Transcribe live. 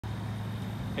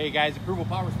Hey guys,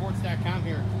 ApprovalPowerSports.com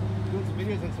here, doing some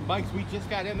videos on some bikes we just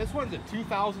got in. This one's a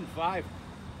 2005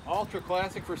 Ultra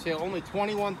Classic for sale, only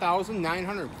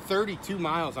 21,932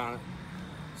 miles on it.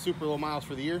 Super low miles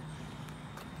for the year.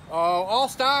 All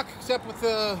stock, except with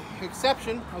the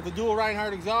exception of the dual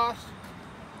Reinhardt exhaust.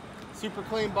 Super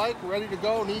clean bike, ready to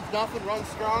go, needs nothing, runs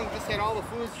strong, just had all the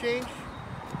fluids changed.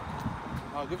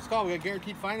 Give us a call, we got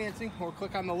guaranteed financing, or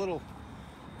click on the little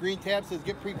green tab that says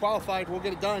get pre-qualified, we'll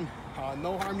get it done.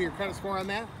 No harm to your credit score on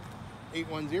that.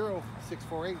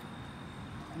 810-648-9500.